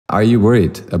Are you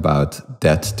worried about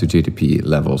debt to GDP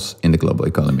levels in the global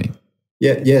economy?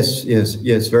 Yeah, yes,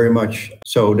 very much.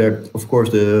 So there, of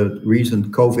course, the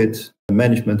recent COVID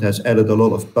management has added a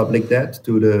lot of public debt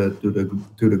to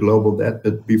the global debt.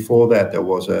 But before that, there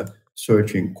was a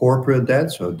surge in corporate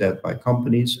debt, so debt by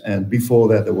companies, and before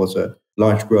that, there was a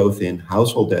large growth in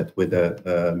household debt with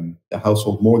the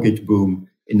household mortgage boom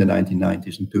in the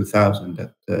 1990s and 2000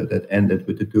 that ended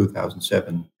with the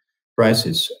 2007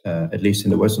 crisis. At least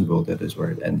in the Western world, that is where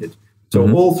it ended. So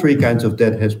all three kinds of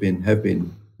debt have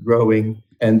been growing,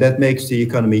 and that makes the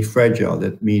economy fragile.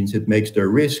 That means it makes the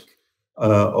risk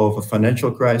of a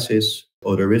financial crisis,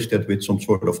 or the risk that with some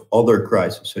sort of other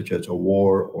crisis, such as a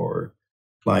war or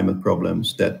climate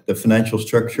problems, that the financial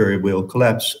structure will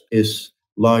collapse is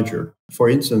larger. For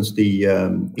instance, the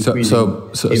increasing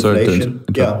inflation.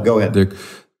 Yeah, go ahead. Dirk,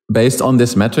 based on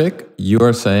this metric, you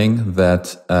are saying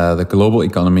that the global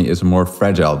economy is more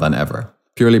fragile than ever,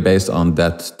 purely based on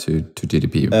debt to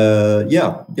GDP.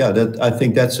 I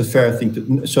think that's a fair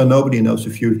thing. So nobody knows the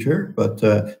future, but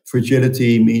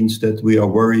fragility means that we are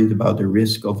worried about the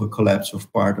risk of a collapse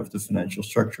of part of the financial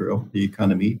structure of the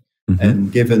economy.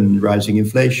 And given rising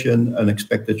inflation,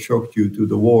 unexpected shock due to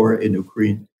the war in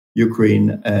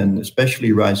Ukraine, and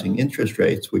especially rising interest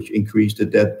rates, which increase the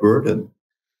debt burden,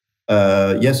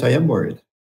 yes, I am worried.